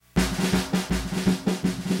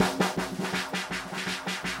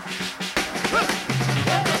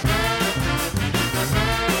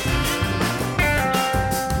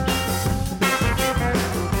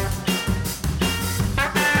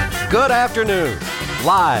Good afternoon.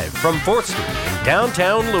 Live from 4th Street in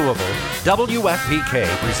downtown Louisville, WFPK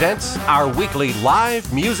presents our weekly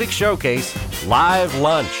live music showcase, Live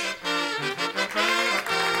Lunch.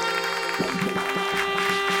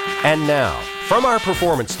 And now, from our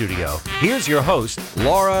performance studio, here's your host,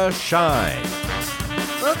 Laura Shine.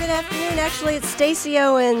 Well, good afternoon. Actually, it's Stacy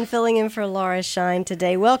Owen filling in for Laura Shine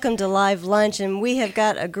today. Welcome to Live Lunch, and we have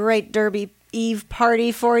got a great Derby Eve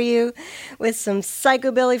party for you with some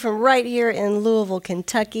psychobilly from right here in Louisville,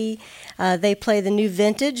 Kentucky. They play the new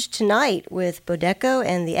Vintage tonight with Bodeco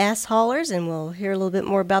and the Ass Haulers, and we'll hear a little bit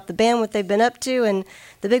more about the band, what they've been up to, and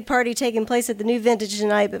the big party taking place at the new Vintage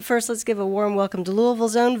tonight. But first, let's give a warm welcome to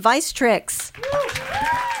Louisville's own Vice Tricks.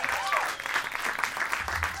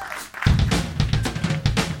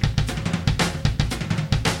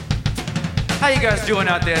 How you guys doing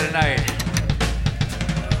out there tonight?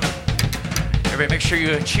 Everybody make sure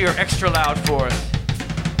you cheer extra loud for us.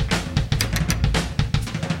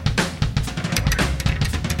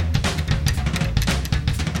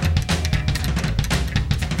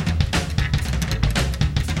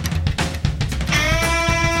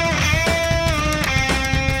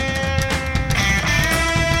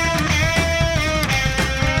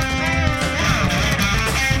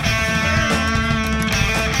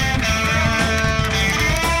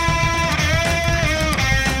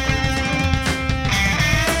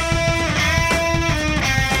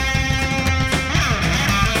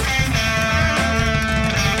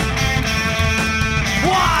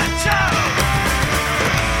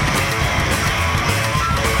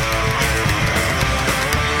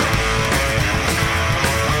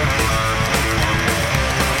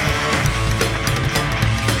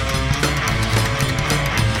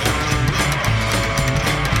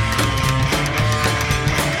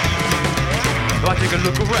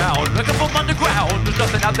 Look around, looking from underground. There's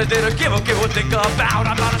nothing out there to give or think about.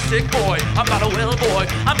 I'm not a sick boy, I'm not a well boy.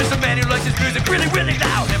 I'm just a man who likes his music really, really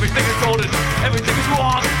loud. Everything is golden, everything is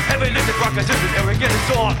wrong. Every lifted rock is just arrogant and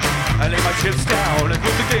song. I lay my chips down and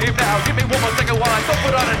move the game now. Give me one more second while I go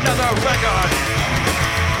put on another record.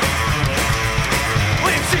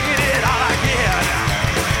 We've seen it all again.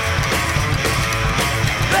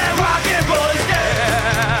 That rock and roll is dead.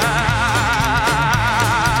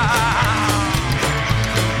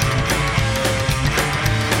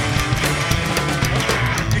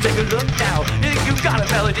 Take a look now, you got a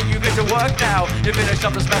melody, you get to work now. You finish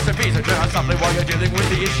up this masterpiece and turn on something while you're dealing with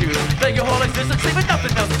the issues. Make your whole existence even nothing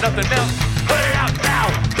else is nothing else. Put it out now,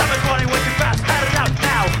 time is running way too fast. Add it out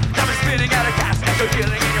now, time is spinning out of gas. And you're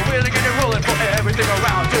dealing and you're wheeling and you're rolling for everything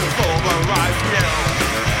around to pulverize you.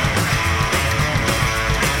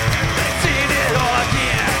 Seen it all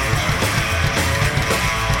again.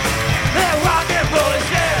 That rock and roll is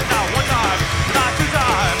dead. Not one time, not two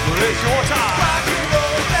times, but it's your time.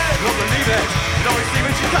 Don't believe it, you don't receive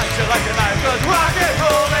it, you cut you like a knife, cause rock and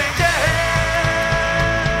roll ain't dead.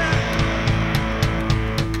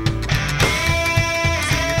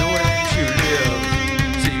 See the way you live,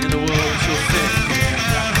 see the words you'll sing.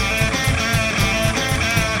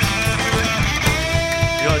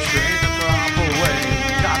 You're trained the proper way,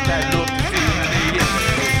 got that look to see in the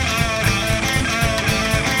image.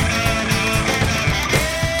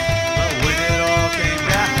 But when it all came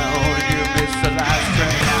down, you missed the last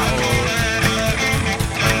train out.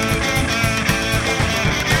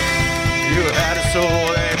 So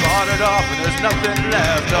they bought it off and there's nothing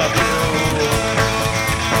left of you.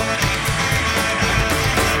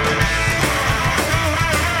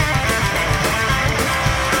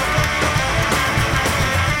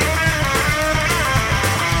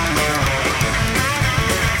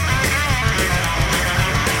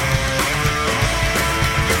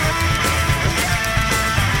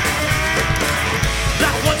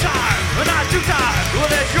 Not one time, not two times,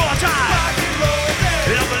 well it's your time.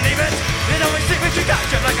 You don't believe it? You don't receive it, you got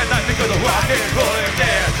you like a knife because the rock and roll is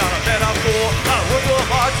dead. Not a metaphor, not a word of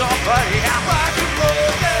art, somebody out. Rock and roll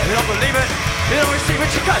is dead. You don't believe it, you don't receive it,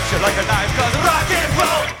 you cut you like a knife because rock and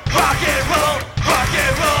roll, rock and roll, rock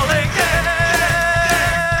and roll is dead.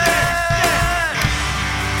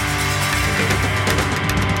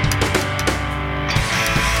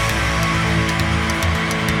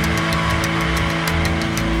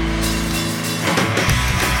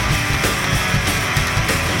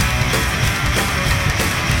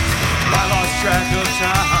 Track of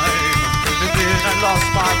time, and then I lost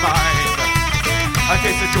my mind. I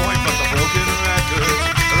chased a joint from the broken records,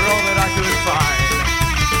 all that I could find.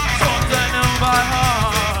 Something in my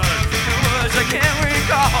heart, the words I can't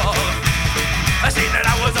recall. I see that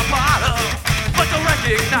I was a part of, but don't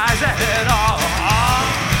recognize it at all.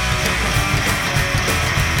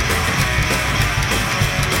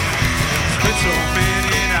 With so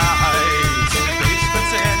many nights in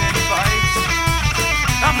basements and in fights.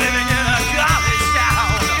 I'm living in a college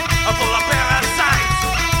town full of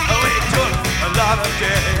parasites. We took a lot of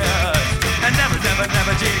death and never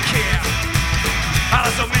did care. Out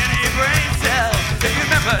of so many brain cells, if you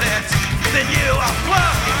remember it, then you are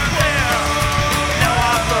floating there. Now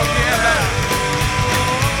I'm looking back.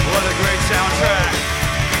 What a great soundtrack.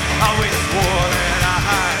 I always swore that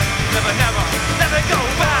I'd never go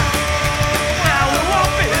back. Now it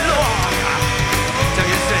won't be long till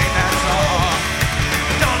you sing that song.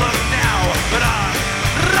 Don't look now, but I'm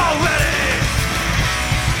already.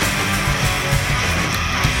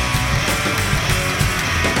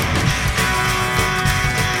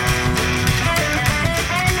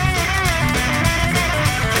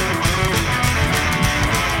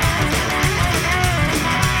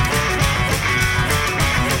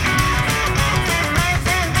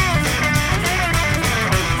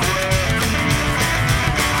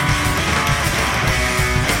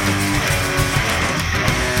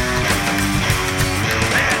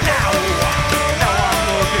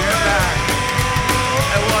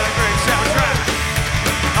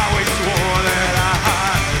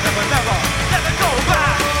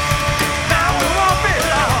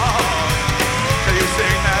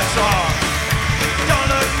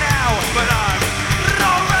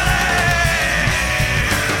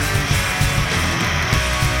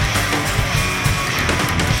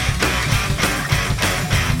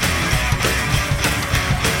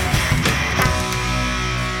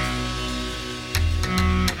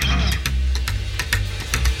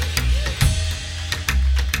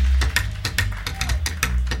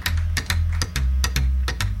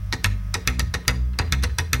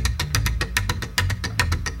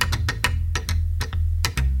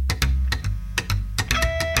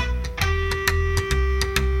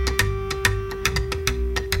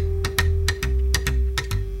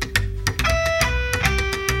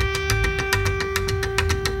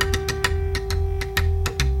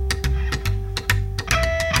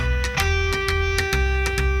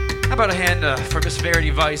 How about a hand for Miss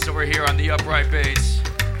Verity Weiss over here on the upright bass?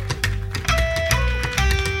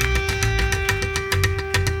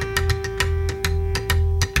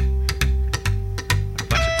 A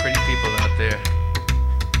bunch of pretty people out there.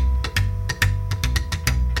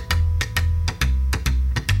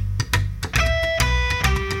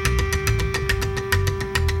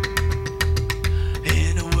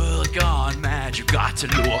 In a world gone mad, you got to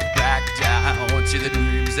look back down to the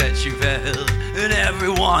dreams that you've held. And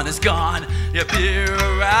everyone is gone, you peer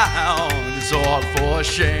around. It's all for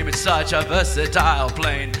shame, it's such a versatile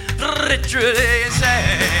plane. Literally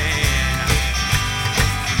insane.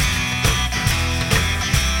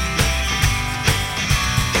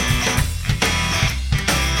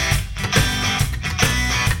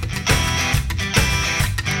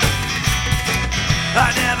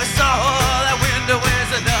 I never saw that window is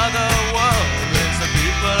another world. There's some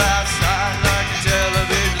people outside like a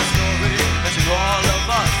television story. That's all of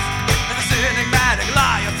us. And this enigmatic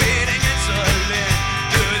lie of feeding insulin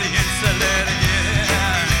to the insulin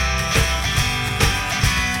again.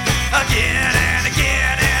 Again and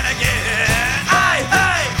again and again. I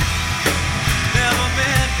never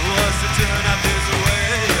meant was to turn out this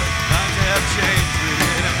way. Times have changed, we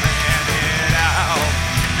didn't plan it out.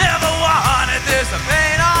 Never wanted this to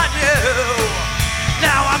pain on you.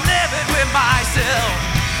 Now I'm living with myself.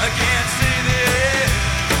 I can't see the end.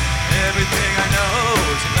 Everything I know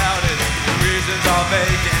is about it. The reasons are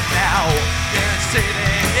vacant now. Can't see the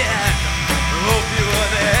end. Hope you were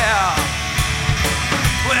there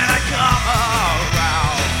when I come around.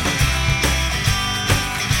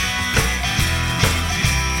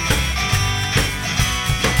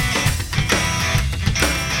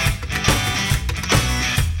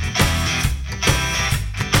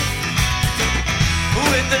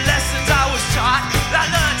 With the lessons I was taught, I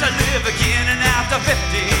learned to live again. And after 15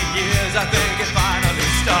 years, I think it finally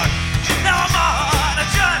stuck. Now I'm on a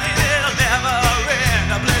journey that'll never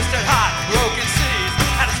end. A blistered heart, broken seas,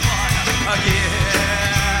 and it's fun again.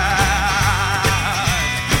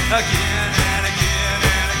 Again and again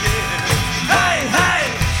and again.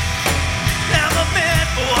 Hey! Never meant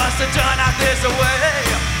for us to turn out this way.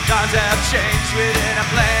 Times have changed, we didn't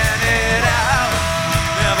plan it out.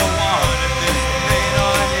 Never wanted this pain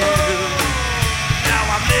on you. Now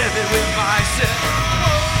I'm living with myself.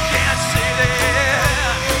 Can't see the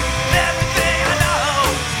end. Everything I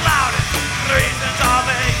know is clouded. The reasons are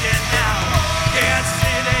vacant now. Can't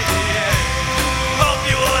see the end. Hope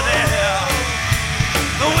you were there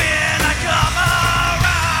when I come around.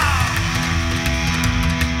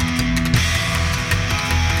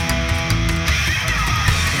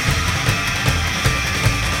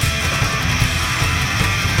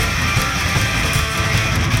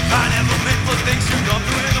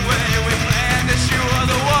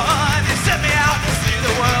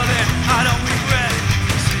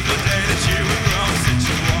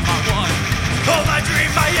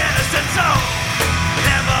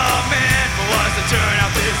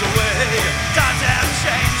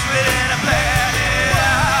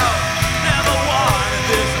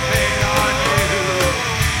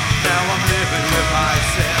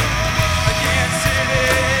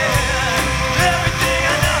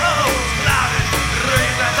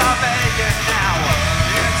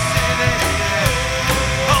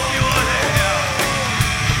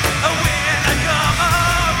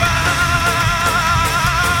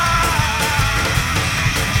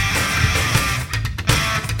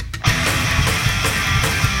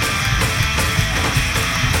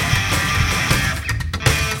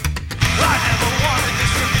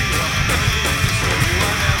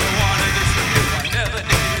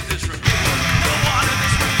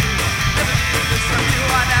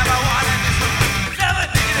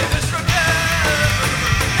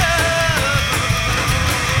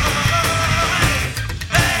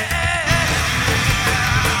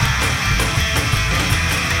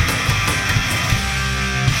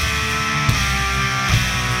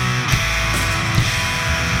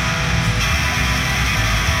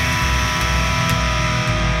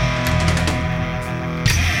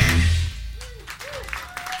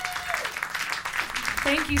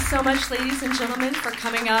 so much, ladies and gentlemen, for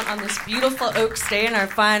coming out on this beautiful Oaks Day in our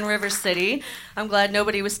fine River City. I'm glad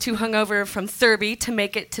nobody was too hungover from Thurby to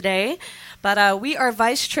make it today. But we are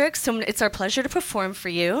Vice Tricks, and it's our pleasure to perform for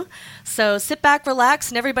you. So sit back, relax,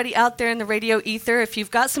 and everybody out there in the radio ether, if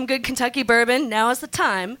you've got some good Kentucky bourbon, now is the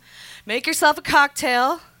time. Make yourself a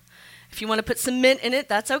cocktail. If you want to put some mint in it,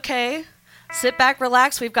 that's okay. Sit back,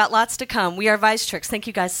 relax. We've got lots to come. We are Vice Tricks. Thank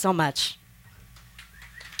you guys so much.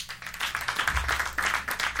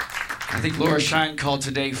 I think Laura Shine called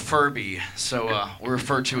today Furby, so we'll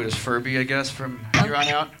refer to it as Furby, I guess, from here on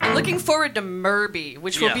out. I'm looking forward to Murby,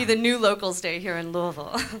 which will be the new Locals Day here in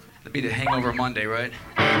Louisville. That'll be the Hangover Monday, right?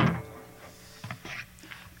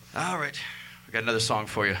 All right, we got another song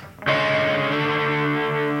for you. Hit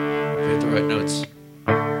the right notes.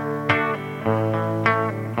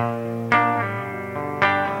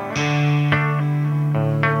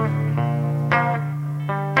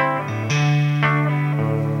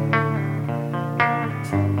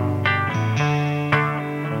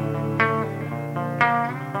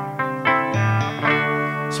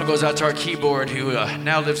 Goes out to our keyboard who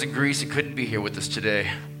now lives in Greece and couldn't be here with us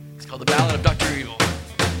today. It's called The Ballad of Dr. Evil.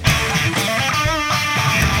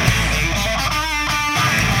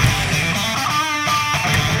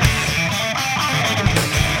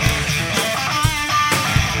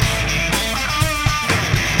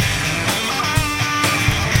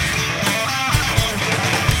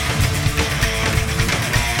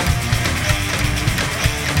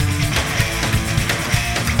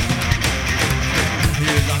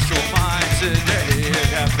 Today, it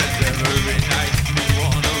happens every night. You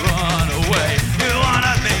wanna run away, you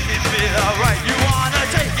wanna make it feel alright, you wanna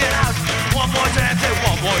take it out. One more dance,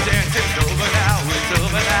 it's over now,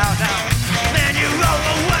 now. Then you roll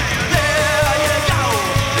away, there you go.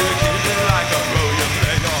 You're killing like a pro, you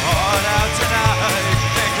play your heart out tonight.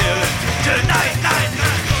 And kill it tonight, night.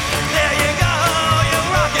 There you go, you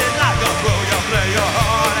rock it like a pro, you play your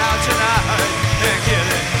heart out tonight. And kill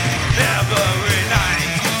it every night.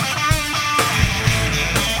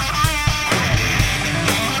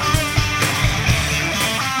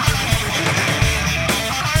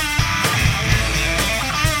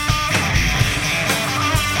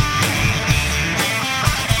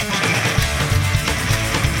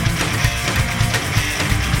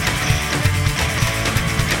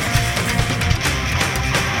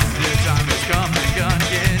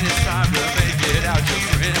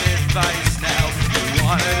 Advice now, you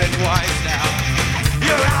want it twice now.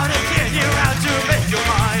 You're out again, you're out to make your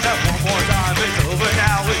mind up one more time. It's over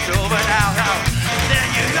now, now. Then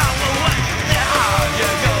you go away, now you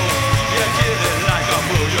go. You kill it like a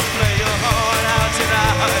fool, you play your heart out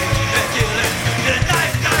tonight. And kill it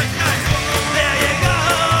tonight, night. There you go,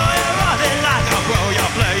 you're running like a pro, you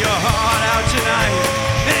play your heart out tonight.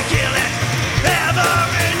 And kill it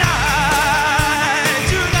every night.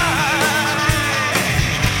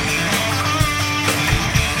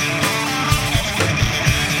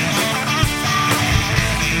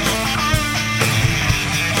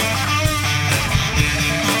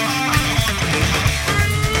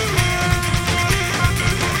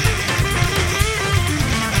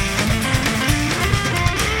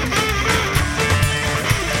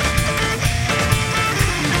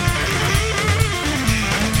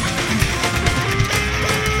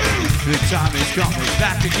 Time is coming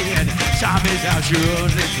back again. Time is out, your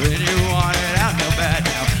only friend. You want it out, no bad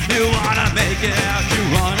now. You wanna make it out, you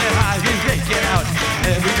want it high, you take it out.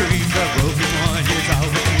 Every dream's a broken one, it's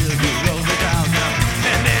over till you roll it down now.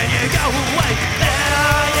 And then you go away,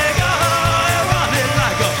 there you go. You're running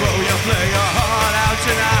like a pro, you play your heart out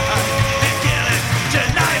tonight. And kill it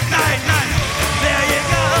tonight, night. There you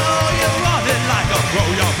go, you're running like a pro,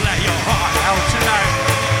 you play your heart out tonight.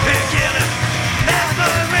 And kill it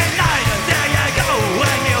every night.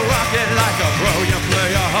 When you rock it like a pro, you play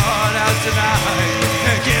your heart out tonight.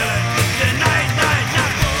 And kill it tonight, night.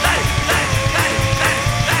 Hey.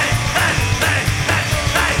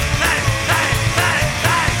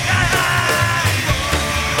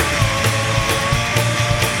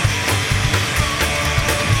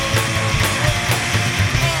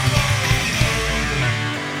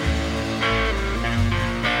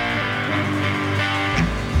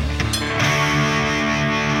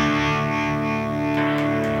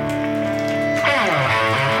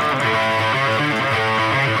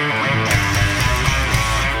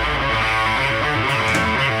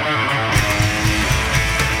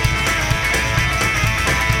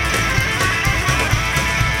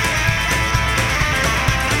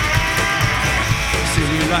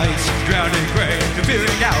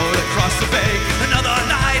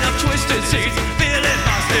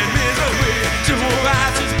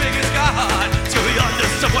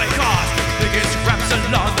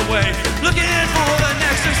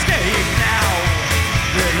 just escape now.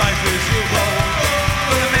 That life is your role.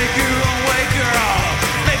 Gonna make your own way, girl.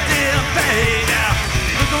 Make them pay now.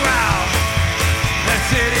 Look around. That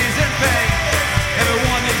city's in pain.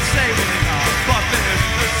 Everyone needs saving, but there's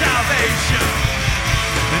no salvation.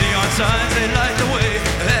 The neon signs, they light the way,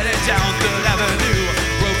 headed down Third Avenue.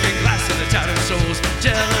 Broken glass and the tattered souls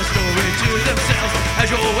tell a story to themselves.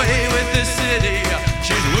 Has your way with this city.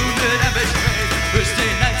 She's wounded and betrayed.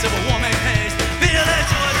 Twisted nights of a warming haze. Feel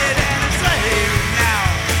exploited and enslaved now.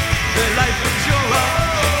 The life is your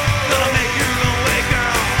own. Gonna make your own way,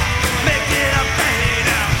 girl. Make it a pain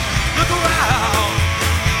now. Look around.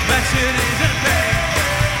 That city's in pain.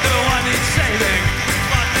 Everyone needs saving,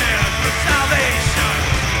 but there's no salvation.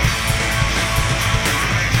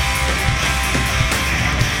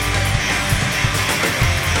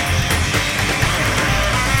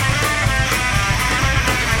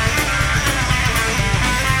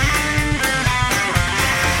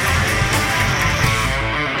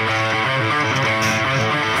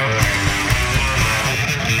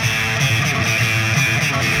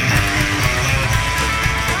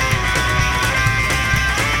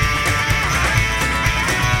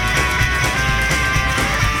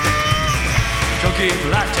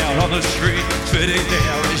 Blacked out on the street, sitting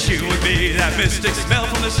there as you would be. That mystic smell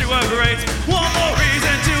from the sewer grates. One more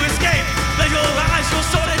reason to escape. Let your eyes feel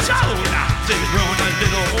so that shallow now. They've grown a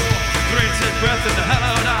little more. Drinks its breath in the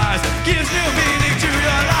hallowed eyes. Gives new meaning to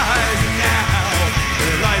your lives now.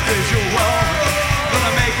 Your life is your own.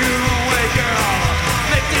 Gonna make your own way, girl.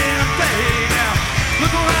 Make them pay now.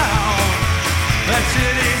 Look around. That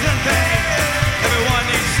city's in pain. Everyone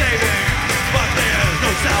needs saving, but there's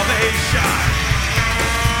no salvation.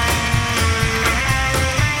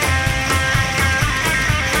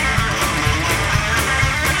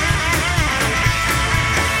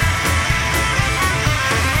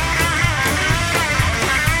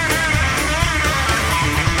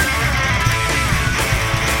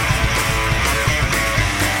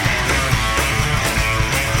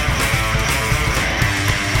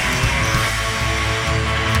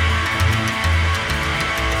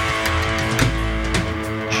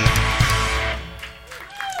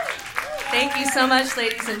 Thank you so much,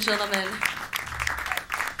 ladies and gentlemen.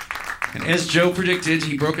 And as Joe predicted,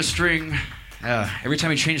 he broke a string. Every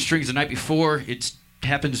time he changed strings the night before, it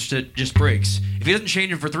happens to just breaks. If he doesn't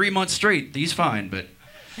change them for 3 months straight, he's fine, but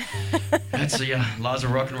that's the laws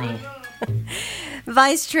of rock and roll.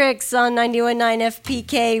 Vice Tricks on 91.9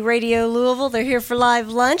 FPK Radio Louisville. They're here for live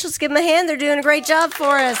lunch. Let's give them a hand. They're doing a great job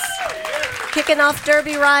for us. Kicking off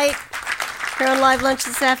Derby right here on live lunch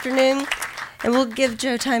this afternoon. And we'll give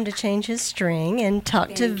Joe time to change his string and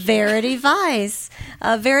talk to Verity Vice.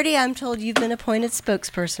 Verity, I'm told you've been appointed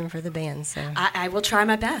spokesperson for the band. So I will try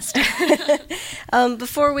my best.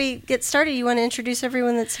 Before we get started, you want to introduce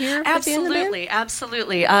everyone that's here? Absolutely,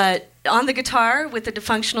 absolutely. On the guitar with the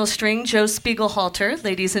defunctional string, Joe Spiegelhalter,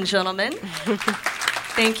 ladies and gentlemen.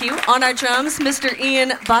 Thank you. On our drums, Mr.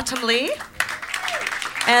 Ian Bottomley.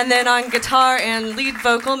 And then on guitar and lead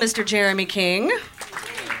vocal, Mr. Jeremy King.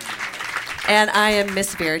 And I am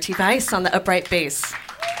Miss Verity Vice on the upright bass.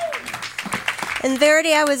 And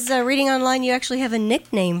Verity, I was reading online, you actually have a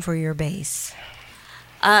nickname for your bass.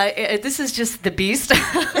 This is just the beast.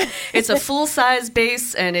 It's a full-size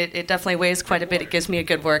bass, and it definitely weighs quite a bit. It gives me a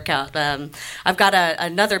good workout. I've got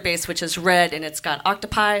another bass, which is red, and it's got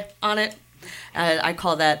octopi on it. I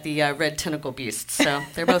call that the red tentacle beast. So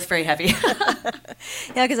they're both very heavy.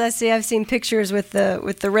 Yeah, because I've seen pictures with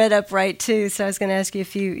the red upright too. So I was going to ask you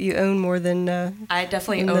if you own more than. I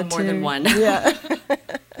definitely own more than one. Yeah.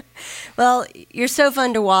 Well, you're so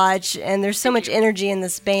fun to watch, and there's so much energy in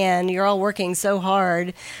this band. You're all working so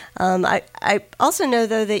hard. I also know,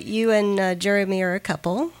 though, that you and Jeremy are a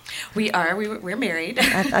couple. We are. We're married.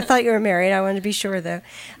 I thought you were married. I wanted to be sure, though.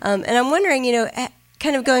 And I'm wondering,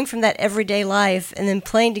 kind of going from that everyday life and then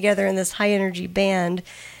playing together in this high-energy band,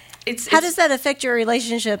 how does that affect your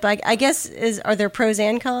relationship? I guess, are there pros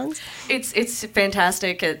and cons? It's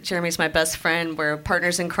fantastic. Jeremy's my best friend. We're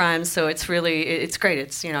partners in crime, so it's great.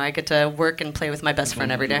 It's I get to work and play with my best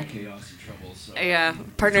friend every day. Chaos and trouble, so. Yeah,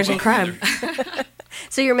 partners in crime.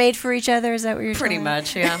 So you're made for each other? Is that what you're Pretty saying?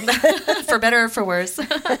 much, yeah. For better or for worse.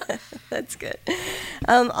 That's good.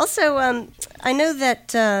 Also, I know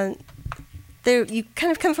that you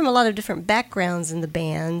kind of come from a lot of different backgrounds in the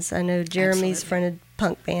bands. I know Jeremy's fronted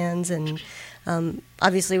punk bands, and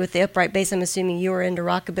obviously with the upright bass, I'm assuming you were into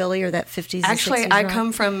rockabilly or that 50s Actually, and 60s I rock.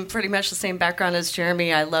 come from pretty much the same background as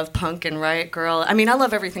Jeremy. I love punk and Riot Girl. I mean, I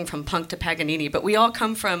love everything from punk to Paganini, but we all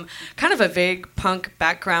come from kind of a vague punk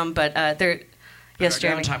background, but Yes, Our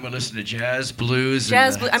Jeremy. downtime, we listen to jazz, blues,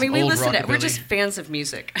 Jazz, and blues. I mean, we old listen to. We're rockabilly. just fans of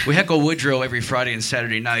music. We heckle Woodrow every Friday and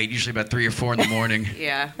Saturday night, usually about 3 or 4 in the morning,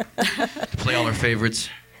 Yeah. to play all our favorites.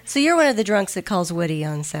 So you're one of the drunks that calls Woody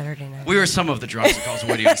on Saturday night. We were some of the drunks that calls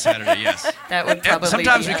Woody on Saturday, yes. That would probably.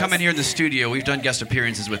 Sometimes be we come us. in here in the studio. We've done guest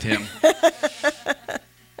appearances with him.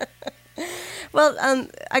 Well,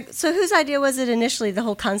 so whose idea was it initially, the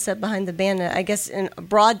whole concept behind the band? I guess in a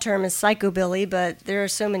broad term is psychobilly, but there are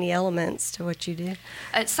so many elements to what you do.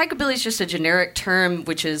 Psychobilly is just a generic term,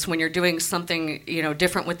 which is when you're doing something,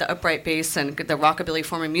 different with the upright bass and the rockabilly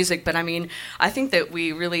form of music. But I mean, I think that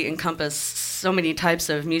we really encompass so many types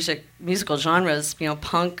of musical genres.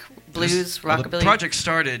 Punk, blues, Well, rockabilly. the project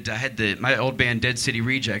started, I had my old band Dead City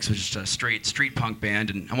Rejects, which is just a straight street punk band,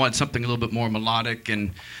 and I wanted something a little bit more melodic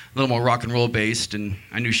and a little more rock and roll based, and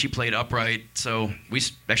I knew she played upright, so we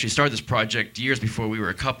actually started this project years before we were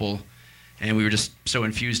a couple, and we were just so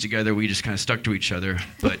infused together, we just kind of stuck to each other.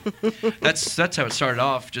 But that's how it started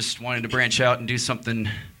off, just wanting to branch out and do something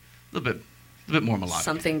a little bit more melodic.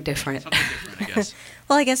 Something different. Something different, I guess.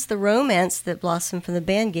 Well, I guess the romance that blossomed from the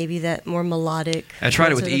band gave you that more melodic. I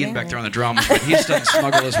tried it with feel to the Ian band, back there on right? the drums, but he doesn't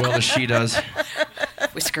smuggle as well as she does.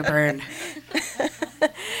 Whisker burn.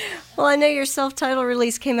 Well, I know your self-titled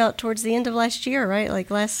release came out towards the end of last year, right? Like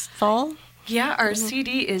last fall? Yeah, our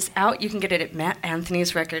CD is out. You can get it at Matt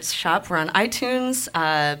Anthony's Records shop. We're on iTunes,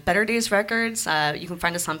 Better Days Records. You can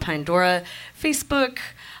find us on Pandora, Facebook,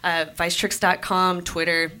 vicetricks.com,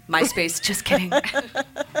 Twitter, MySpace. Just kidding.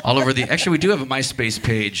 All over actually, we do have a MySpace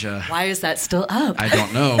page. Why is that still up? I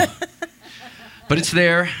don't know. But it's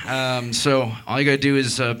there. So all you got to do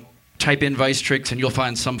is type in Vice Tricks, and you'll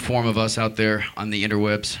find some form of us out there on the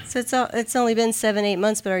interwebs. So it's only been 7-8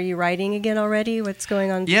 months, but are you writing again already? What's going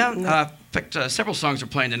on? Yeah, in in fact, several songs we're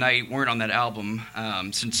playing tonight weren't on that album.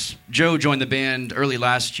 Since Joe joined the band early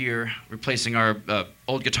last year, replacing our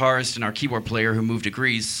old guitarist and our keyboard player who moved to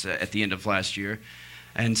Greece at the end of last year.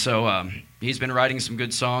 And so he's been writing some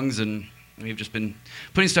good songs, and we've just been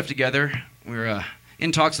putting stuff together. We're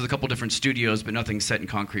in talks with a couple different studios, but nothing's set in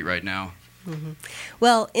concrete right now. Mm-hmm.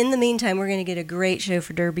 Well, in the meantime, we're going to get a great show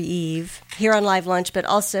for Derby Eve here on Live Lunch, but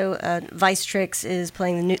also Vice Tricks is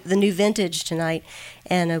playing the new Vintage tonight,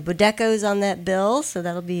 and Bodeco's on that bill, so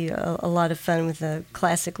that'll be a lot of fun with a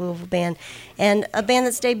classic Louisville band, and a band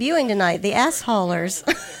that's debuting tonight, the Ass Haulers.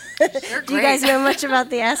 Do you guys know much about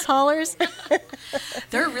the Ass Haulers?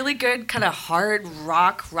 They're a really good kind of hard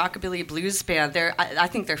rock, rockabilly blues band. I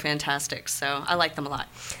think they're fantastic, so I like them a lot.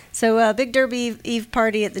 So big Derby Eve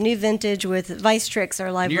party at the new Vintage with Vice Tricks,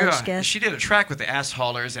 our Live Lunch guest. She did a track with the Ass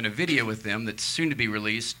Haulers and a video with them that's soon to be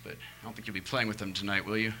released, but I don't think you'll be playing with them tonight,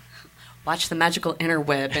 will you? Watch the magical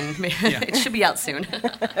interweb, and it should be out soon.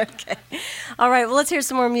 Okay. All right, well, let's hear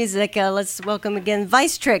some more music. Let's welcome again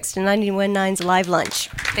Vice Tricks to 91.9's Live Lunch.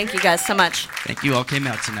 Thank you guys so much. Thank you all came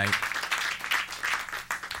out tonight.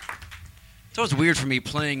 It's always weird for me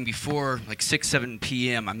playing before like 6, 7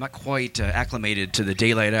 p.m. I'm not quite acclimated to the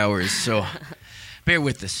daylight hours, so bear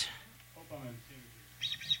with us.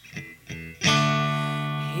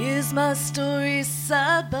 Here's my story,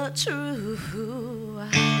 sad but true,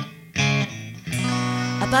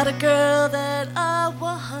 about a girl that I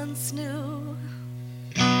once knew.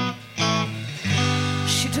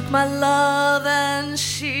 She took my love and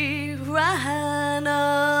she ran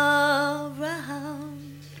around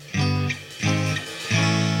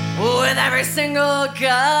with every single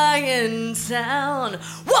guy in town.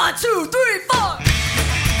 1, 2, 3, 4.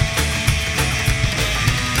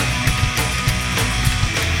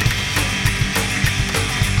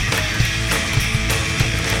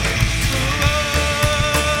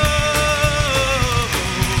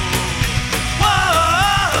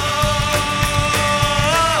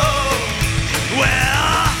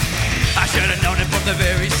 The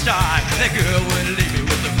very start, that girl would leave me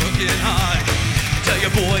with a broken heart. Tell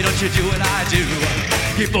your boy, don't you do what I do.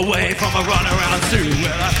 Keep away from a runaround Sue.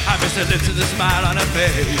 Well, I miss her lips and the smile on her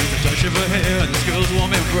face, the touch of her hair and this girl's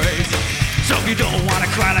warm embrace. So if you don't wanna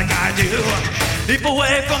cry like I do, keep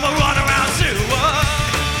away from a runaround Sue. Whoa.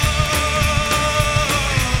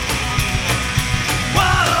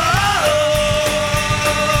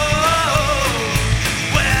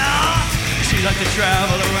 Well, she likes to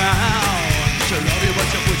travel around. She'll love you but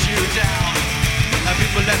she'll put you down. And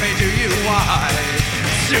people let me do you wise.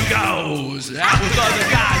 Sue goes out with other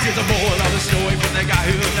guys. Here's a moral of the story from the guy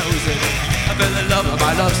who knows it. I fell in love and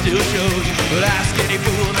my love still shows. But ask any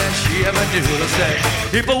fool that she ever knew to say,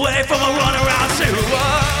 keep away from a runaround Sue.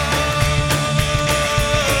 Whoa.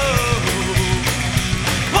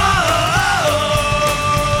 Whoa.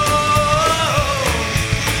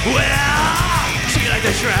 Well, she likes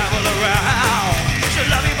to travel around.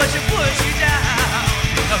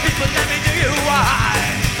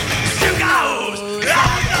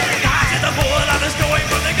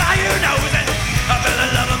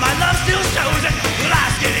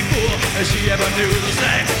 if she ever knew the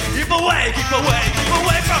same. Keep away, keep away, keep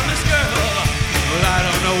away from this girl. But I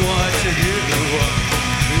don't know what to do.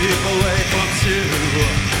 Keep away from Sue.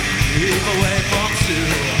 Keep away from Sue.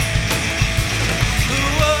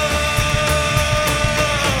 Whoa.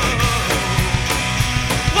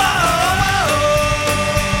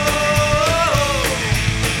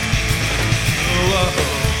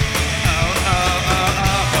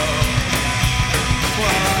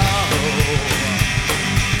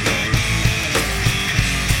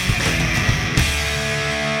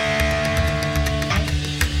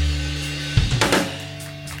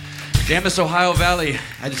 Damn this Ohio Valley.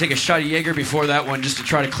 I had to take a shot of Jaeger before that one just to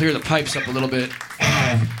try to clear the pipes up a little bit.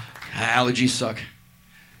 Allergies suck.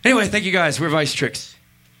 Anyway, thank you guys. We're Vice Tricks.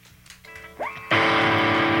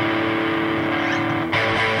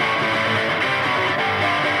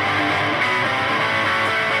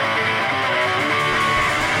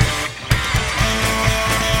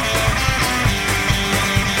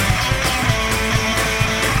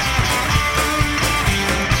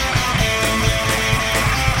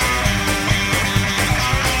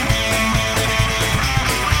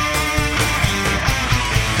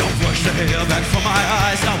 Back from my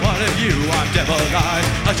eyes, not one of you, I'm devil eyes.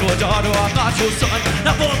 Not your daughter, I'm not your son.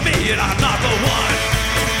 Not for me, and I'm not the one.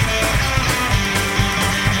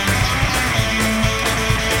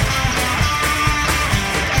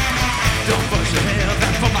 Don't push your hair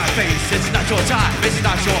back from my face. It's not your time, it's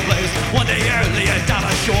not your place. One day early, a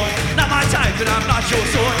dollar short. Not my type, and I'm not your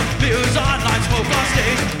sort. Views online, smoke on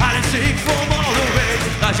stage. I didn't seek from all the rage.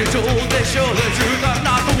 As you're told, they show the truth. I'm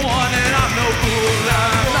not the one, and I'm no fool.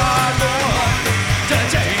 I'm not the one to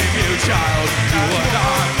tame you, child. You are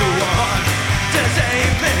not the one to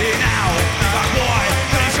save me now. My boy,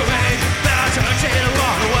 finish your way. Then I turn tail and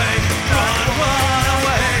run away. Run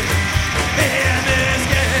away. In this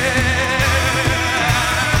game.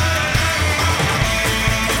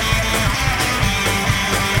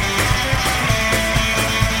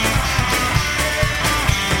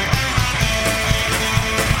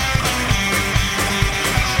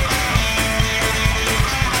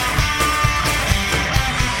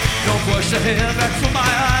 Push the hair back from my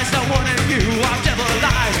eyes. Not one of you, I'm devil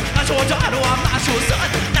eyes. Not your daughter, I'm not your son.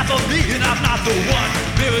 Not for me, and I'm not the one.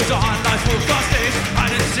 Mirrors on, lights for cross stage. I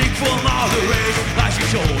didn't seek from all the rage. Lies you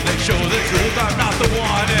show, they show the truth. I'm not the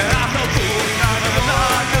one, and I'm no fool. I'm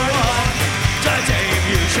not the one to tame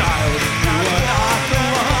you, child. You are not the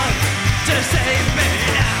one to save me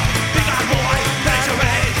now. Big eyed boy, face your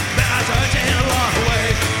rage. Then I turn tail and run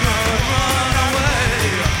away. Run away.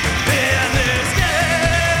 In this game.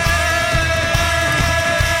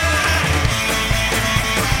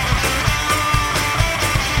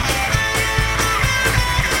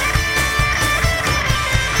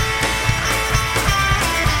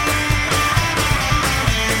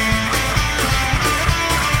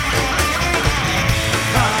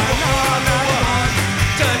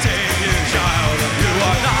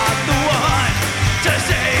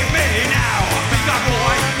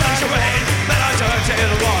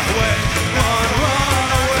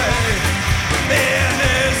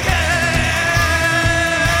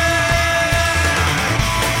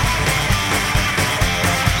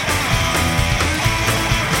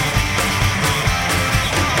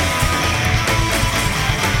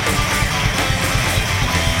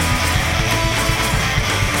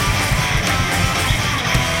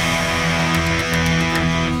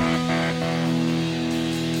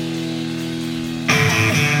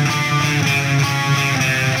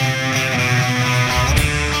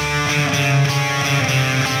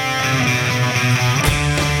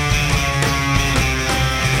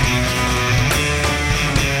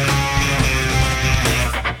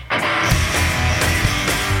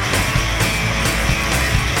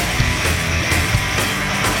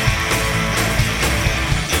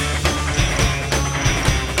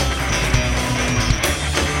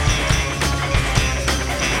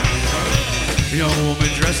 Young woman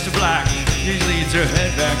dressed in black, she leans her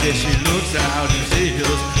head back as she looks out and sees the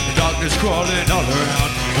darkness crawling all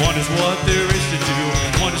around. Wonders what there is to do,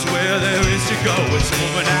 wonders where there is to go. It's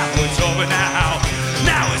over now, it's over now.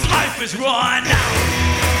 Now his life is run out.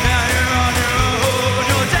 Now you're on your own,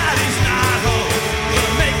 your daddy's not home.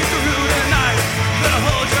 You'll make it through the night, better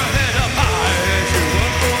hold your head up high as you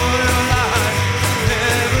run for your life.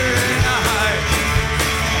 Every night,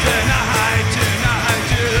 tonight, tonight,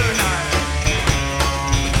 tonight.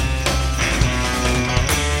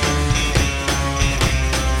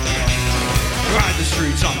 Ride the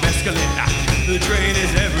streets on mescaline. The drain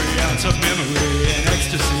is every ounce of memory and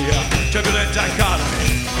ecstasy. Turbulent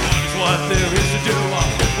dichotomy. One is what there is to do.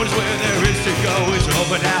 One is where there is to go. It's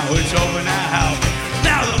over now. It's over now.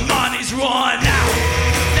 Now the money's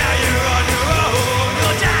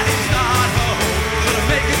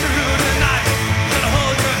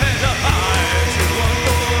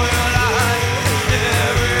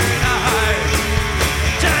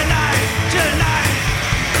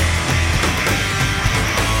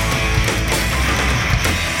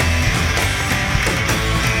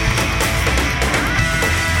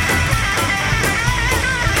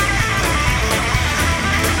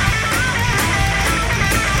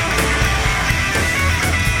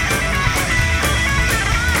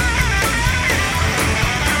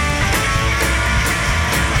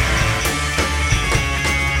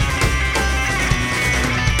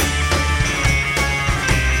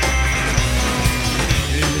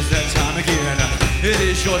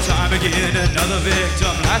It's your time again. Another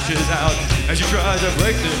victim lashes out as you try to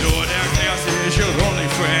break the door down. Chaos is your only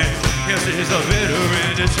friend. Chaos is a bitter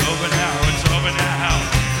end. It's over now. It's over now.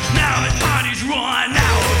 Now the party's run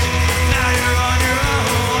out. Now you're on your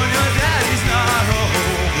own. Your daddy's not home.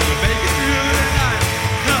 You'll make it through the night.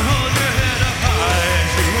 Now hold your head up high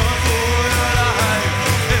as you run for your life.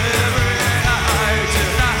 Every night,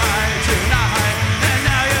 tonight, tonight. And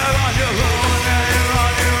now you're on your own. Now you're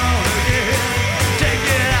on your own again. Take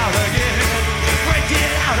it out again. Break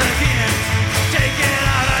it out again. Take it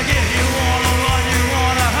out again. You wanna run, you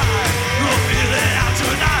wanna hide. We'll feel it out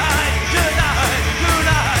tonight, tonight,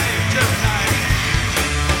 tonight, tonight.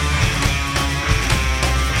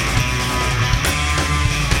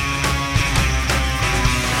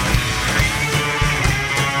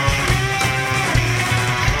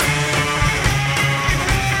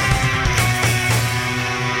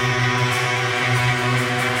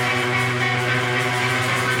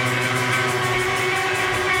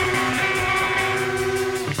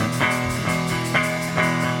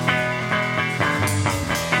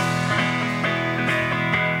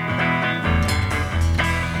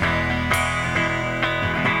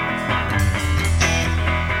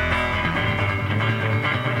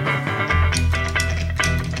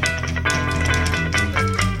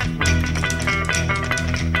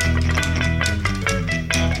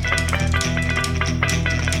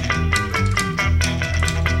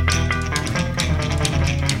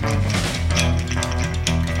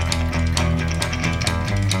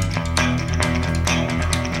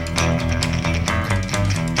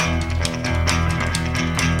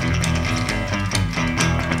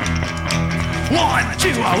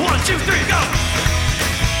 One, two, three, go!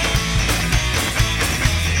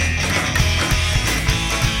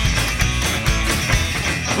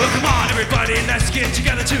 Well, come on, everybody, let's get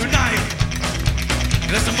together tonight.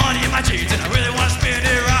 There's some money in my jeans, and I really want to spend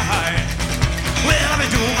it right. Well, I've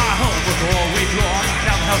been doing my homework all week long.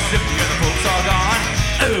 Now the house is empty and the folks are gone.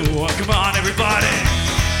 Oh, come on, everybody.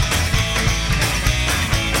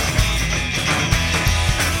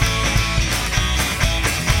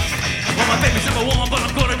 Well, my baby's number one, but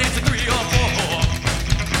I'm gonna dance a 3 or 4.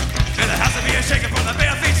 And the house is being shaken from the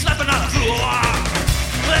bare feet slapping on the floor.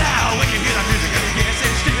 Well, when you hear that music and you can't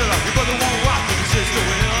stay still, your brother won't rock with your sister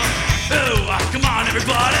will. Oh, come on,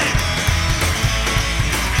 everybody.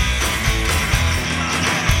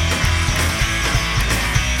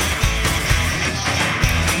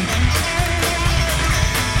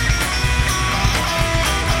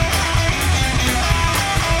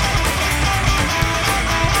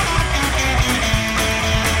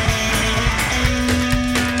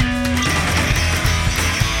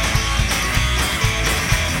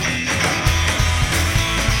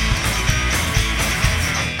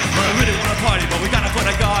 Party, but we gotta put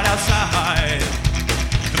a guard outside.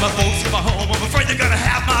 And my folks in my home, I'm afraid they're gonna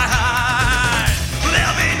have my hide. Well,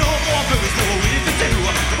 there'll be no more movies, no we need to do.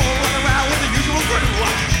 Come on, run around with the usual crew.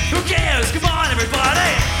 Who cares? Come on,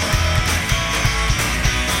 everybody.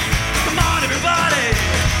 Come on, everybody.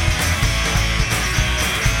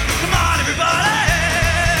 Come on, everybody.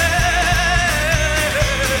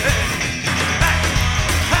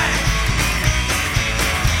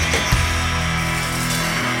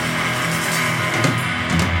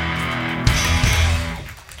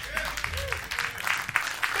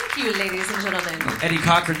 You, ladies and gentlemen. Eddie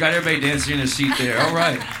Cochran got everybody dancing in his seat there. All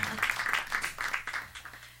right.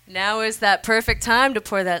 Now is that perfect time to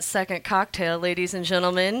pour that second cocktail, ladies and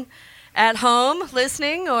gentlemen. At home,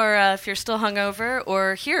 listening, or if you're still hungover,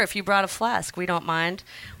 or here if you brought a flask, we don't mind.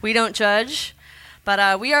 We don't judge.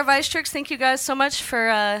 But we are Vice Tricks. Thank you guys so much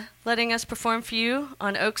for letting us perform for you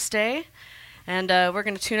on Oaks Day. And we're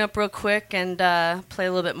going to tune up real quick and play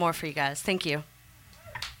a little bit more for you guys. Thank you.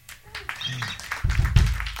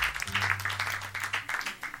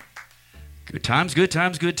 Good times, good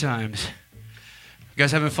times, good times. You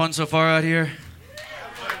guys having fun so far out here?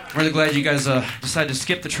 I'm really glad you guys decided to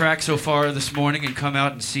skip the track so far this morning and come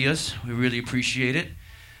out and see us. We really appreciate it.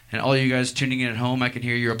 And all you guys tuning in at home, I can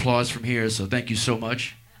hear your applause from here, so thank you so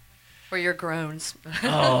much. Or your groans.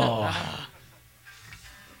 Oh.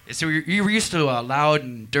 So you're used to loud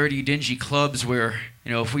and dirty, dingy clubs where,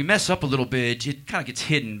 you know, if we mess up a little bit, it kind of gets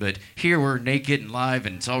hidden. But here we're naked and live,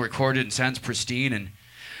 and it's all recorded and sounds pristine, and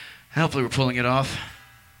hopefully we're pulling it off.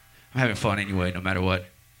 I'm having fun anyway, no matter what.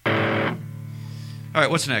 All right,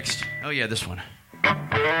 what's next? Oh, yeah, this one.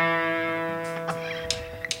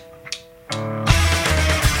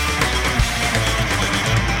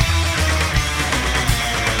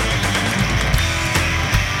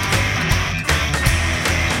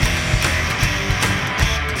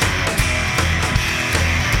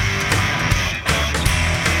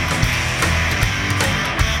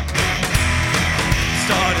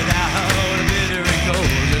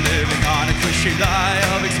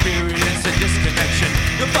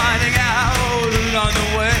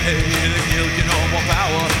 hey, the guilt, you no more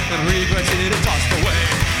power, and regrets it is tossed away.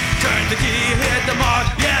 Turn the key, hit the mark,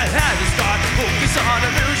 yeah, it had to start. Focus on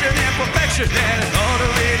illusion and perfection, and it's all to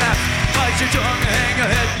relapse. Bite your tongue, hang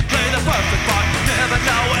your head, play the perfect part. Never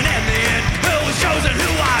knowing in the end who was chosen, who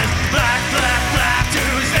was. Black, black, black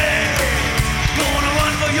Tuesday. Gonna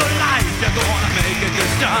run for your life, you're gonna make it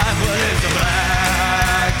this time. Well, it's a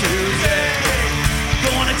Black Tuesday.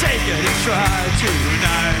 Gonna take it in stride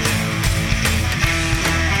tonight.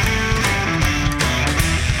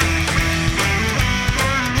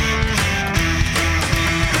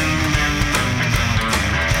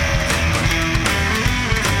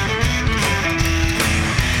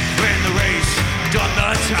 Done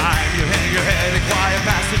the time, you hang your head in quiet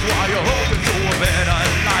passage while you're hoping for a better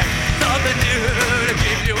life. Nothing new to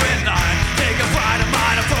keep you in line. Take a pride of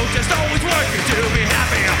mind, a focus, always working to be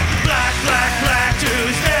happy. Black, black, black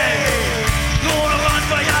Tuesday. Gonna run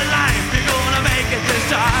for your life, you're gonna make it this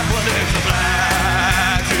time. Well, it's a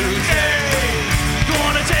Black Tuesday.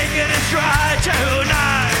 Gonna take it in stride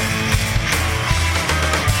tonight.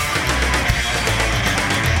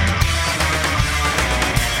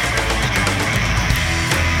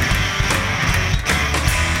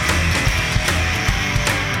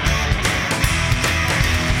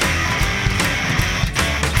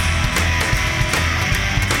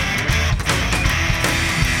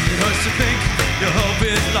 To think your hope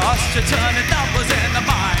is lost, you're turning numbers in the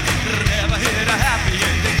mind. Never hit a happy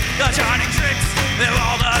ending. You're turning tricks, they're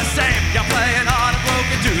all the same. You're playing on a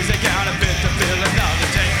broken dues, they counterfeit to fill another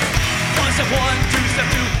tank. One step one, two step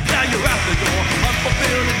two, now you're out the door.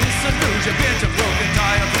 Unfulfilled and disillusioned, been to broken,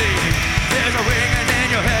 tired, bleeding. There's a ringing in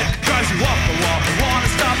your head, drives you off the wall. Wanna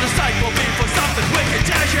stop the cycle before something wicked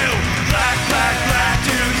tells you. Black, black, black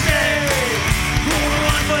Tuesday. Gonna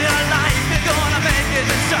run for your life, you're gonna make it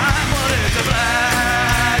this time. Well, it's a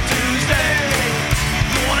Black Tuesday.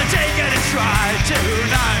 You wanna take it and try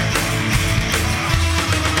tonight.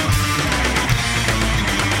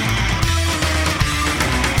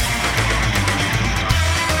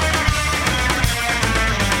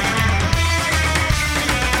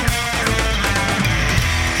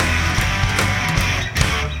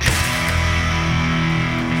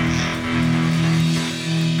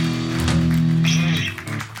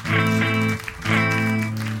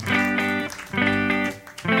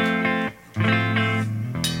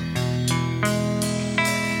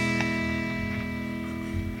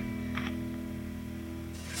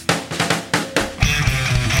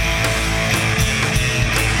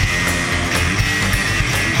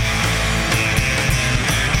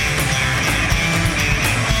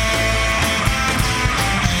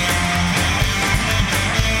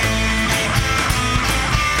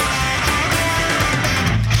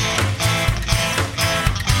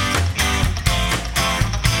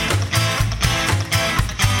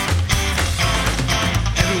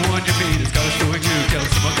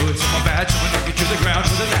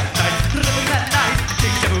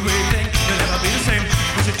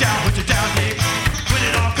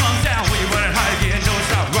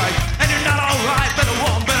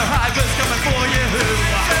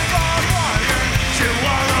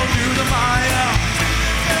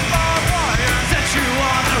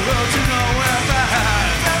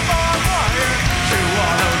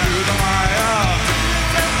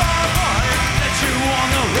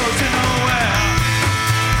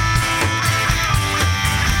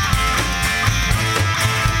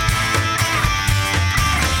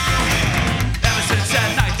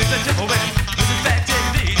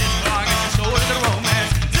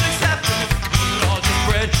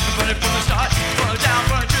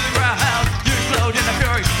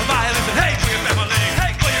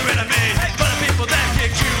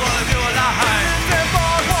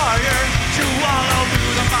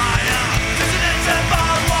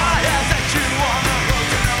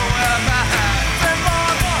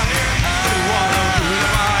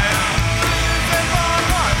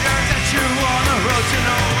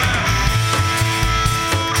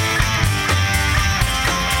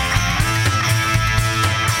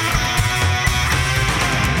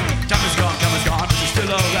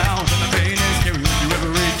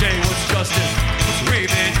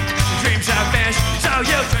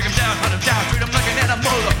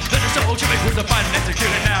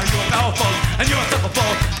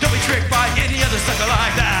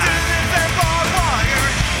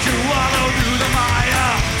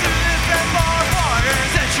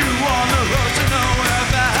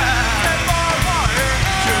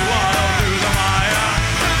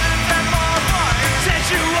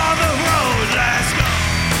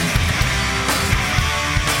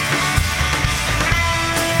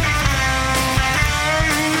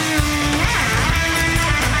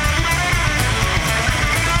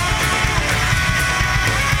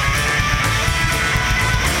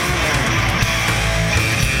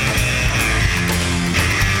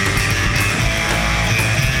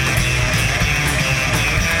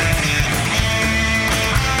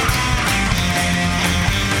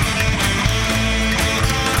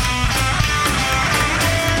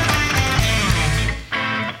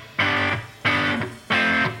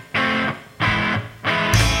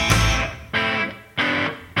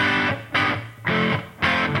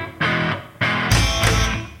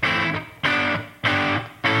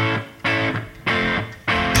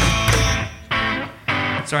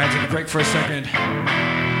 take a break for a second.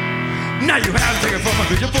 Now you have to take it from a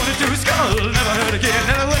vision pointed to his skull. Never heard again,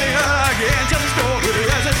 never will he hear again. Tell the story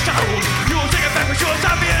as it's told. You will take it back for sure.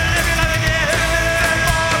 Stop being living life again.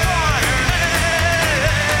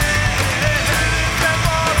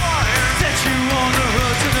 Set you on the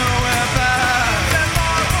road to nowhere fast.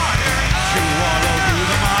 You wallow through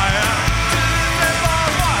the mire.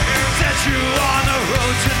 Set you on the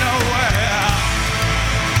road to nowhere.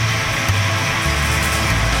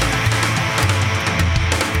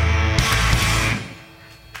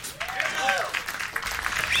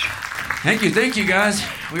 Thank you guys.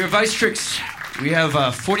 We are Vice Tricks. We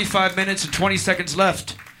have 45 minutes and 20 seconds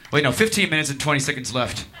left. Wait, no, 15 minutes and 20 seconds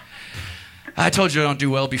left. I told you I don't do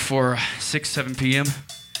well before 6, 7 p.m.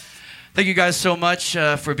 Thank you guys so much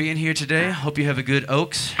for being here today. Hope you have a good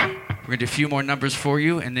Oaks. We're going to do a few more numbers for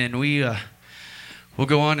you, and then we'll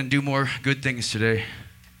go on and do more good things today.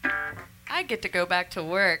 I get to go back to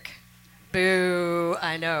work. Boo.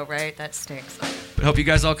 I know, right? That stinks. I hope you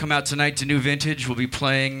guys all come out tonight to New Vintage. We'll be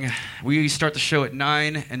playing. We start the show at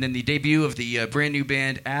 9, and then the debut of the brand new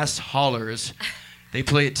band Ass Haulers. They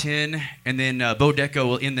play at 10, and then Bo Deco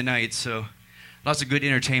will end the night. So lots of good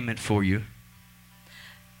entertainment for you.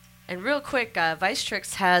 And real quick, Vice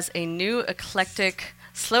Tricks has a new eclectic,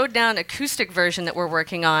 slowed-down acoustic version that we're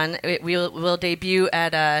working on. It will debut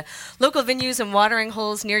at local venues and watering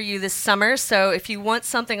holes near you this summer. So if you want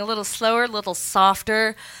something a little slower, a little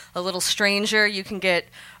softer, a little stranger, you can get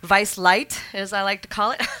Vice Light, as I like to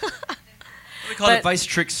call it. We call it Vice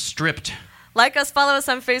Tricks Stripped. Like us, follow us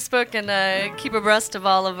on Facebook, and keep abreast of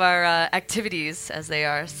all of our activities as they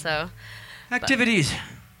are. So, activities.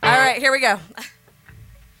 All right, here we go.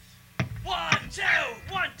 1, 2,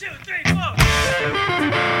 1, 2, 3, 4.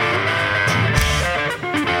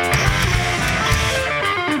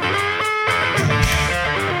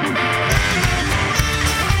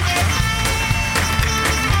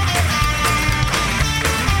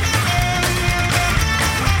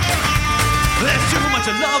 There's too much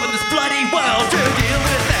love in this bloody world to deal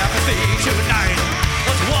with apathy tonight.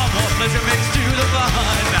 Let's one more pleasure mixed to the fun.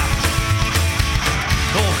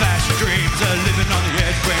 Old-fashioned dreams are living on the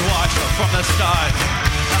edge, brainwashed from the start.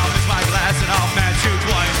 I'll miss my glass and I'll match you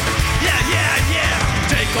twice. Yeah.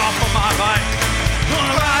 Take off on my bike.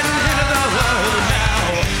 Wanna ride to the end of the world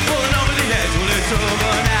now. Pulling over the edge, well it's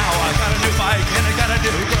over now. I got a new bike and I got a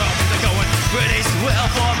new girl. They're going pretty swell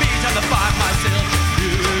for me. Time to find myself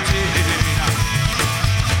beauty.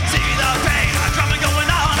 See the pain, I'm drumming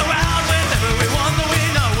going on around with everyone that we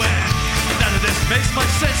know when. None of this makes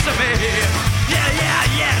much sense to me. Yeah.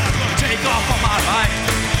 Gonna take off on my bike.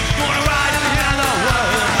 Gonna ride to the end of the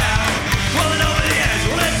world now. Rolling over the edge,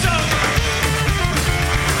 well it's over.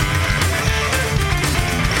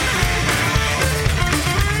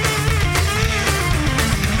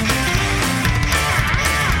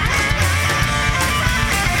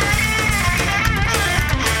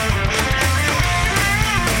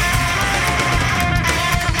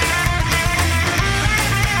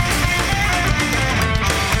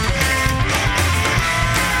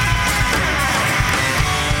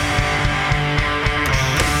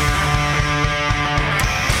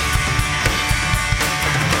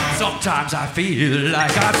 Sometimes I feel like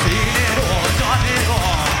I've seen it all, done it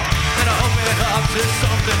all, and I open up to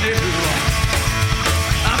something new.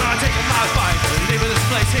 I'm gonna take my bike and leave this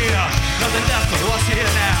place here. Nothing left for us here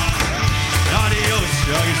now. Adios,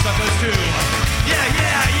 you suckers too. Yeah.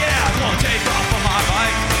 I'm gonna take off on my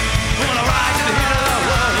bike. I'm gonna ride to the end of the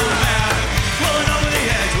world now. Rolling over the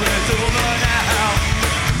edge when it's over now.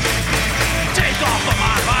 Take off on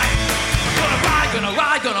my bike.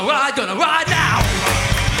 Gonna ride now.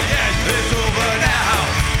 It's over now.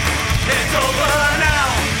 It's over now.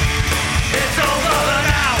 It's over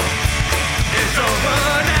now. It's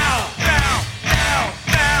over now. Now.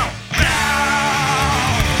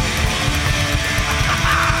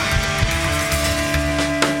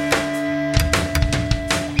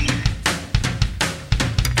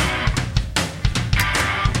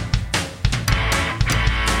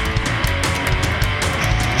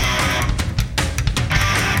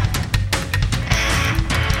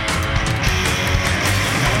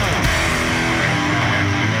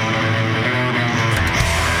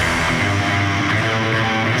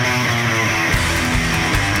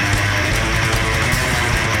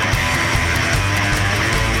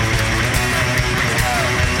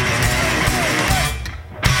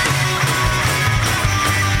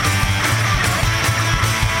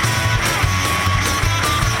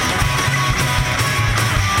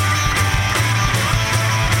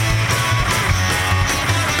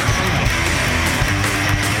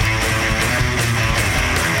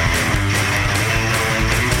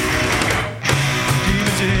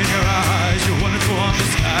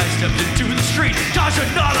 launch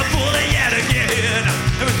another bullet yet again.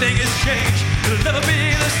 Everything has changed, it'll never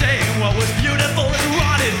be the same. What was beautiful is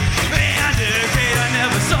rotted and decayed. I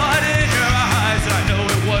never saw it in your eyes, and I know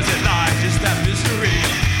it wasn't lies, just that mystery.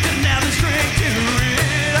 Didn't have the strength to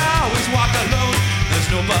read. I always walk alone, there's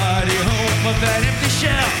nobody home but that empty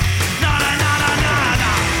shell. Na na na na na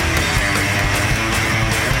na.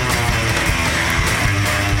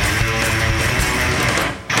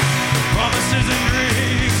 Promises and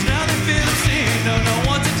dreams, now they feel obscene. Don't know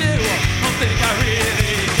what to do, don't think I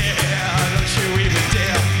really care. Don't you even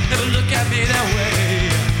dare, never look at me that way.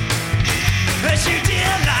 But you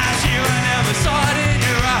did last year, I never saw it in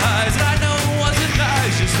your eyes. I know it wasn't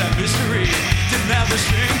lies, just that mystery. Didn't have the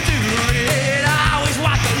strength to read. I always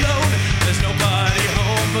walk alone, there's nobody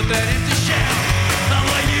home but that empty shell. I'm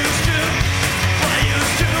what used to, what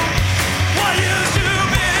used to, what used to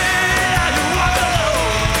be. Now you walk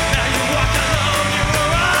alone, now you walk alone.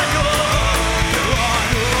 You're on your own, you're on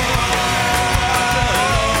your own.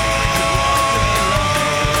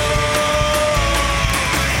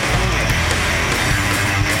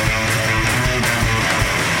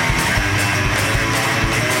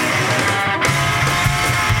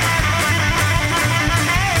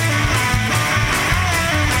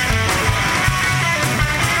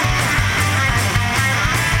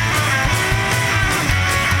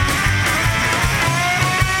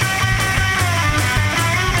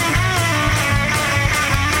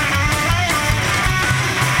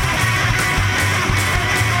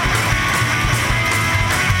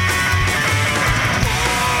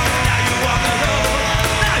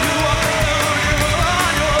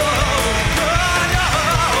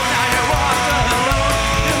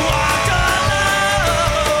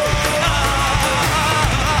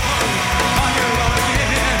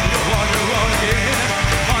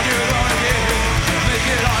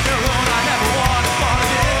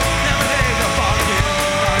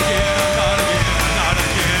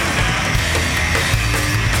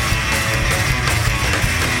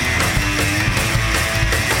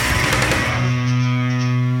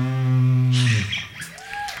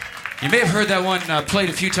 You may have heard that one played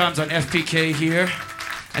a few times on FPK here.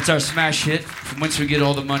 That's our smash hit from whence we get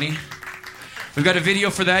all the money. We've got a video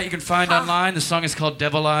for that you can find online. The song is called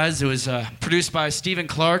Devil Eyes. It was produced by Stephen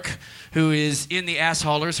Clark, who is in the Ass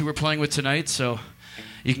Haulers, who we're playing with tonight. So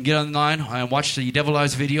you can get online and watch the Devil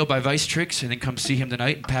Eyes video by Vice Tricks, and then come see him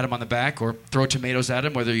tonight and pat him on the back or throw tomatoes at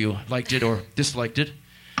him, whether you liked it or disliked it.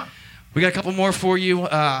 We got a couple more for you.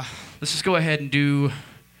 Let's just go ahead and do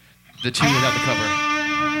the two without the cover.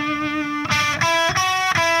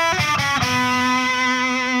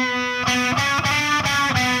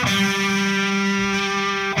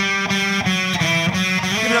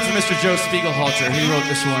 Mr. Joe Spiegelhalter, he wrote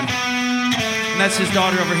this one. And that's his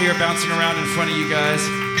daughter over here bouncing around in front of you guys.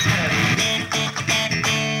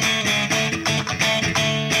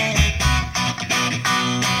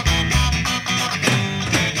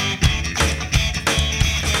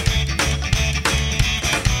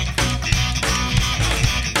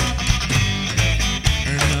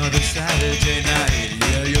 Another Saturday night,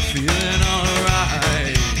 yeah, you're feeling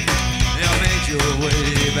alright. You made your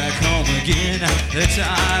way back home again. The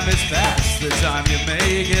time is past, the time you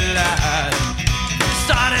make it last.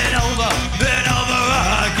 Started over and over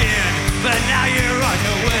again, but now you're on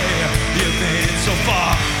your way. You've made it so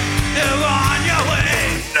far, you're on your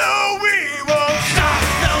way. No, we won't stop.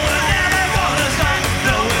 No, we're never gonna stop.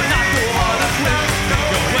 No, we're not gonna quit.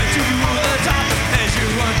 Go way to the top as you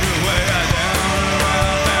run your way down,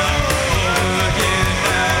 around, over again.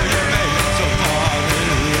 Now you made it so far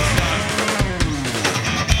this time.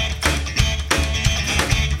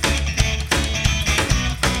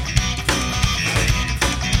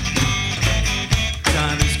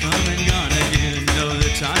 Time is come and gone again. Know the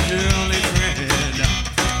time's your only friend.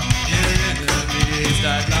 Your enemies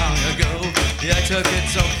died long ago. You took it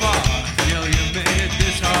so far. You know you made it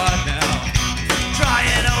this hard now. Try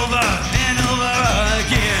it over and over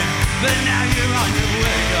again. But now you're on your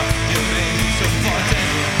way. You made it so far,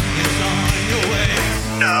 it's on your way.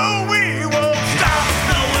 No, we won't stop.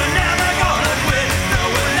 No, we're never gonna quit. No,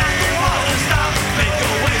 we're not gonna stop. Make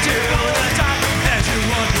a way to the top as you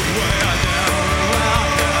run your way down, around,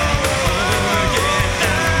 over again.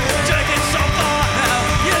 Now, take it so far now.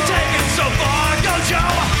 You take it so far. Go, Joe.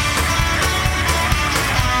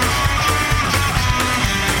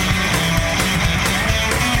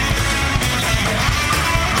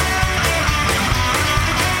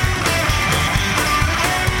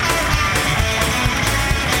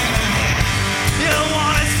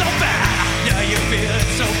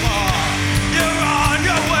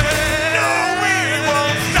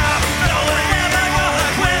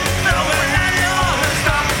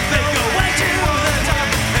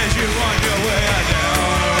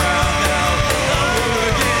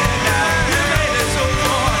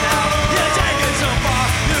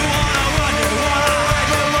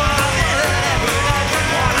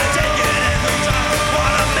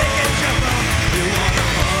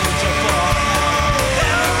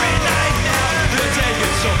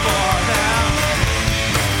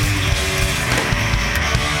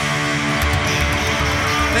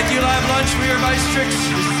 lunch. We are Vice Tricks.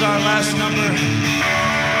 This is our last number.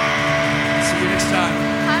 See you next time.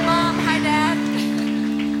 Hi, Mom. Hi, Dad.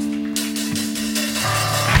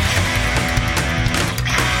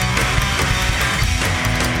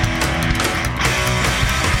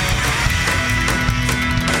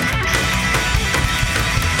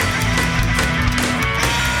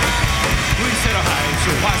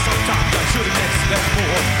 Why sometimes I shouldn't expect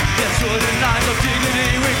more. There's certain lines of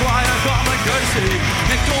dignity require common courtesy.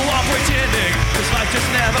 And go on pretending this life just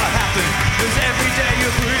never happened. Cause every day you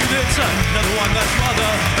breathe it's another one that's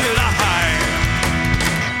rather you lie.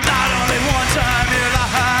 Not only one time you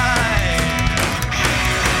lie.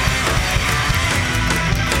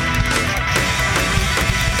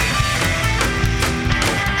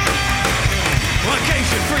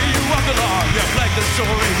 Occasion free, you walk along, you like the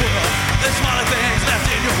story world. There's smaller things left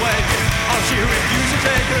in your way. All she refuse to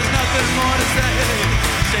take, there's nothing more to say.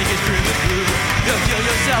 Take it dreaming through, you'll kill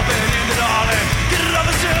yourself and end it all and get it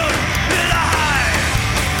over soon. Get a high.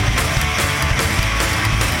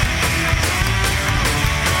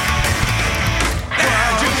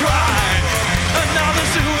 And you cry, another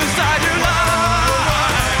suicide you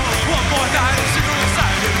lie. One more night of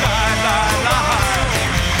suicide you lie, lie, lie.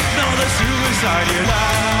 Another suicide you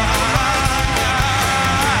lie.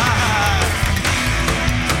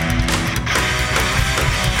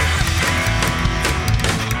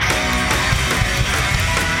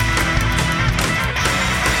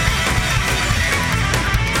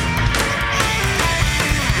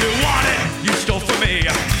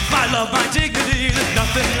 My love, my dignity, there's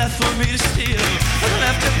nothing left for me to steal. Nothing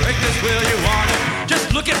left to break this will, you want it.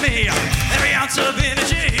 Just look at me, every ounce of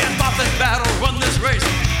energy. And fight this battle, run this race.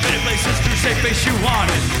 Many places to safe face, you want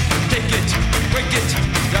it. Take it, break it,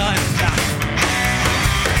 done now.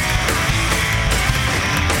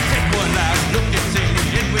 Take one last look and see,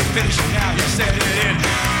 and we finish now, you said it in.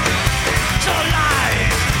 So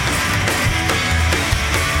lies.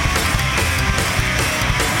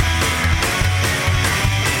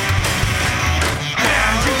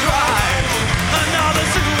 Another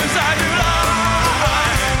suicide you lie.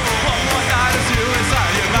 One more night of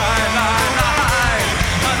suicide you lie, lie, lie.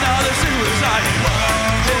 Another suicide you lie,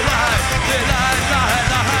 lie, lie, lie,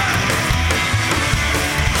 lie.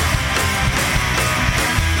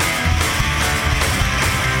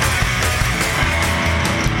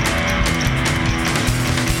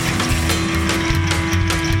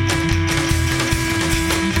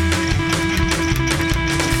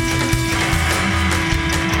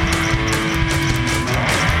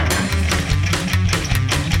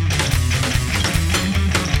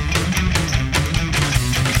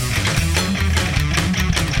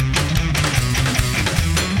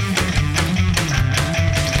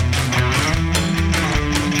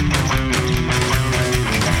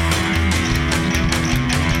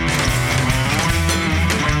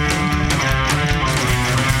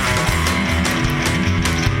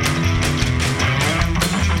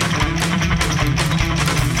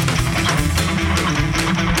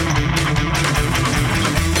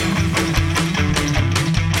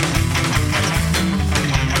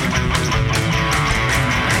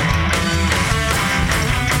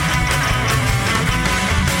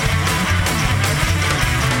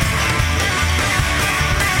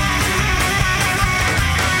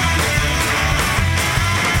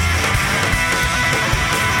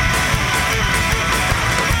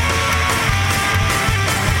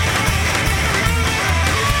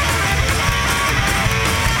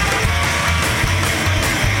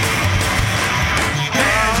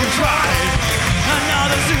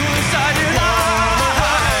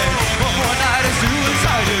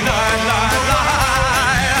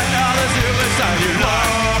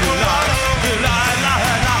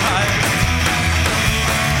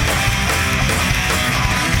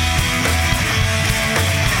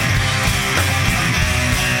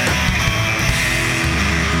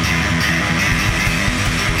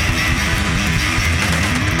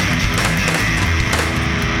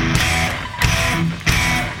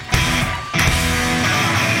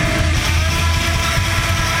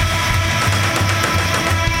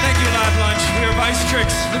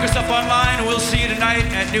 Look us up online and we'll see you tonight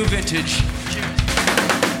at New Vintage.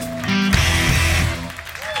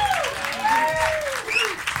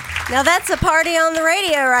 Now that's a party on the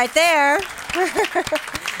radio right there.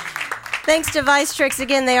 Thanks to Vice Tricks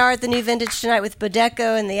again. They are at the New Vintage tonight with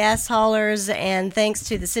Bodecco and the Ass Haulers, and thanks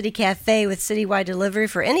to the City Cafe with Citywide Delivery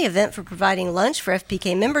for any event for providing lunch for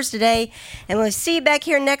FPK members today. And we'll see you back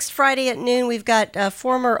here next Friday at noon. We've got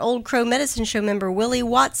former Old Crow Medicine Show member Willie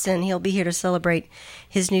Watson. He'll be here to celebrate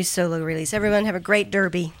his new solo release. Everyone have a great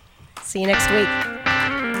Derby. See you next week.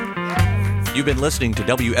 You've been listening to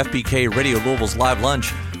WFPK Radio Louisville's Live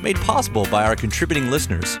Lunch, made possible by our contributing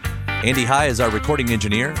listeners. Andy High is our recording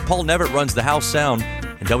engineer, Paul Nevitt runs the house sound,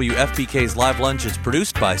 and WFPK's Live Lunch is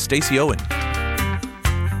produced by Stacey Owen.